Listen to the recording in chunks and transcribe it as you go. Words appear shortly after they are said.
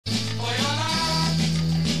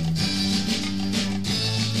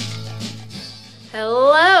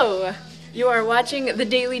You are watching the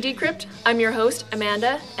Daily Decrypt. I'm your host,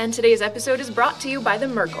 Amanda, and today's episode is brought to you by the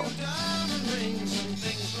Merkle.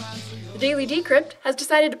 The Daily Decrypt has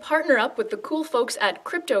decided to partner up with the cool folks at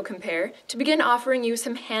CryptoCompare to begin offering you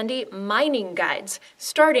some handy mining guides,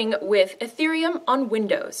 starting with Ethereum on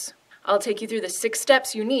Windows. I'll take you through the 6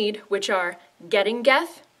 steps you need, which are getting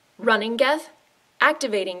Geth, running Geth,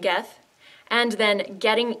 activating Geth, and then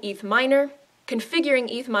getting ETH miner, configuring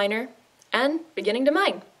ETH miner, and beginning to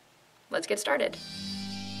mine. Let's get started.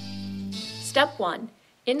 Step 1.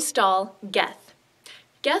 Install Geth.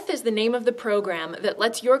 Geth is the name of the program that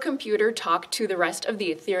lets your computer talk to the rest of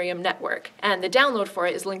the Ethereum network, and the download for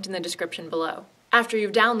it is linked in the description below. After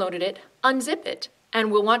you've downloaded it, unzip it,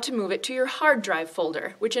 and we'll want to move it to your hard drive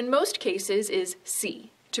folder, which in most cases is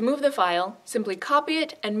C. To move the file, simply copy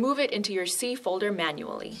it and move it into your C folder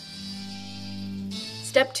manually.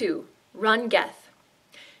 Step 2. Run Geth.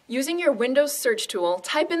 Using your Windows search tool,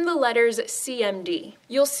 type in the letters CMD.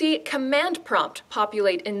 You'll see Command Prompt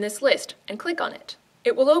populate in this list, and click on it.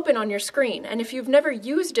 It will open on your screen, and if you've never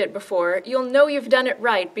used it before, you'll know you've done it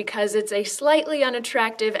right because it's a slightly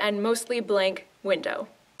unattractive and mostly blank window.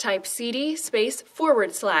 Type CD space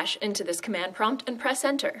 / into this command prompt and press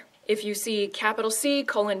enter. If you see capital C :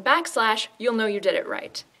 /, you'll know you did it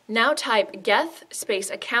right. Now type geth space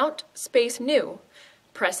account space new.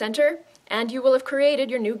 Press enter, and you will have created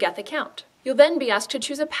your new Geth account. You'll then be asked to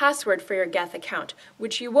choose a password for your Geth account,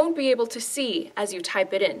 which you won't be able to see as you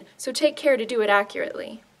type it in, so take care to do it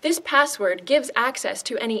accurately. This password gives access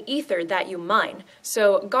to any ether that you mine,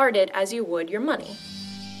 so guard it as you would your money.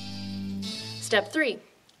 Step 3.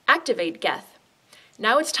 Activate Geth.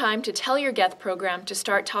 Now it's time to tell your Geth program to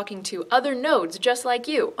start talking to other nodes just like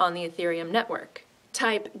you on the Ethereum network.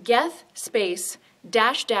 Type geth space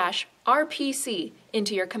 -- RPC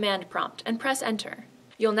into your command prompt and press enter.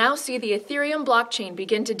 You'll now see the Ethereum blockchain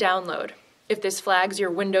begin to download. If this flags your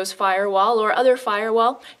Windows firewall or other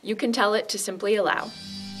firewall, you can tell it to simply allow.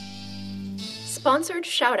 Sponsored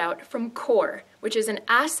shoutout from Core, which is an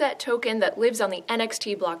asset token that lives on the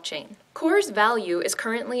NXT blockchain. Core's value is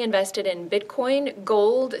currently invested in Bitcoin,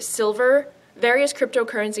 gold, silver, various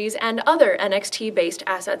cryptocurrencies, and other NXT-based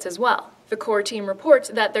assets as well. The Core team reports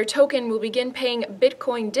that their token will begin paying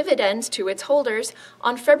Bitcoin dividends to its holders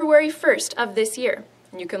on February 1st of this year.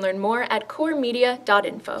 And you can learn more at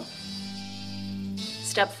coremedia.info.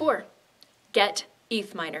 Step 4. Get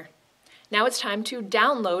ETH miner. Now it's time to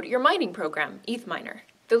download your mining program, ETH miner.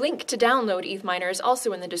 The link to download ETH miner is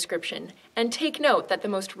also in the description, and take note that the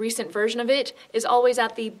most recent version of it is always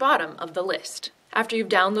at the bottom of the list. After you've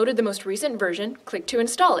downloaded the most recent version, click to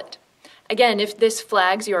install it. Again, if this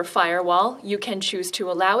flags your firewall, you can choose to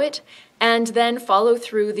allow it, and then follow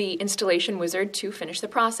through the installation wizard to finish the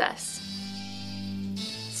process.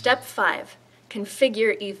 Step 5.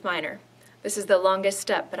 Configure ETH miner. This is the longest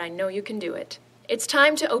step, but I know you can do it. It's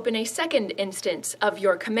time to open a second instance of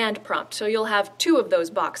your command prompt, so you'll have 2 of those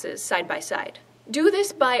boxes side by side. Do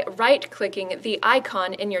this by right-clicking the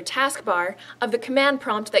icon in your taskbar of the command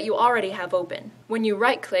prompt that you already have open. When you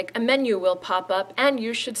right-click, a menu will pop up and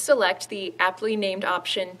you should select the aptly named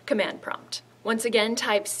option Command Prompt. Once again,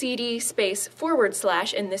 type CD space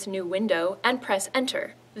 / in this new window and press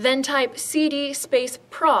enter. Then type CD space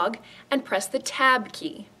prog and press the tab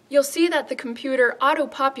key. You'll see that the computer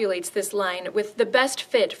auto-populates this line with the best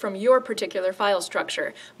fit from your particular file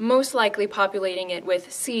structure, most likely populating it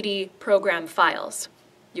with CD program files.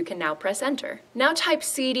 You can now press enter. Now type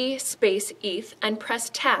CD space ETH and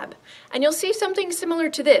press tab, and you'll see something similar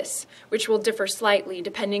to this, which will differ slightly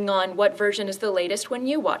depending on what version is the latest when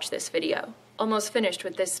you watch this video. Almost finished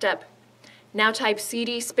with this step. Now type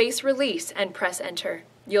CD space release and press enter.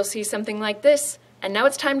 You'll see something like this. And now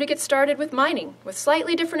it's time to get started with mining, with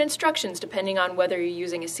slightly different instructions depending on whether you're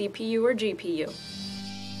using a CPU or GPU.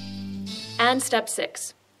 And step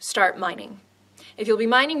 6, start mining. If you'll be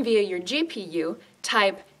mining via your GPU,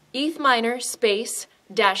 type ETH miner space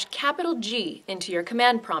 -G into your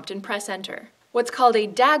command prompt and press enter. What's called a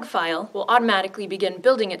DAG file will automatically begin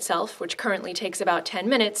building itself, which currently takes about 10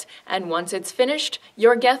 minutes, and once it's finished,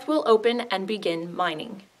 your Geth will open and begin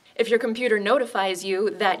mining. If your computer notifies you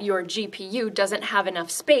that your GPU doesn't have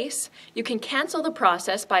enough space, you can cancel the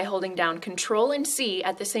process by holding down Ctrl and C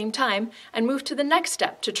at the same time and move to the next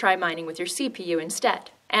step to try mining with your CPU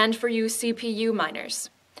instead. And for you CPU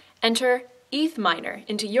miners, enter ETH miner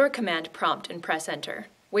into your command prompt and press enter.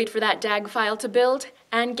 Wait for that DAG file to build,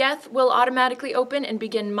 and Geth will automatically open and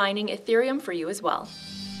begin mining Ethereum for you as well.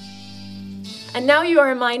 And now you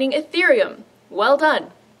are mining Ethereum. Well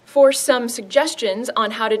done! For some suggestions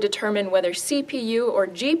on how to determine whether CPU or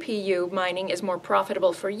GPU mining is more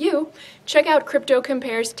profitable for you, check out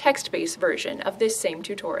CryptoCompare's text-based version of this same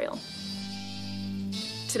tutorial.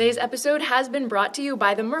 Today's episode has been brought to you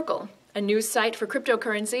by the Merkle, a news site for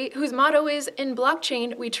cryptocurrency whose motto is, "In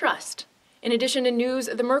blockchain, we trust." In addition to news,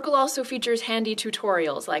 the Merkle also features handy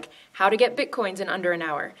tutorials like how to get bitcoins in under an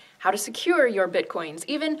hour, how to secure your bitcoins,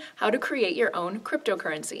 even how to create your own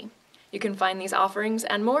cryptocurrency. You can find these offerings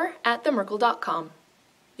and more at themerkle.com.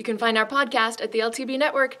 You can find our podcast at the LTB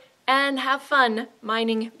Network and have fun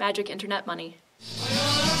mining magic internet money.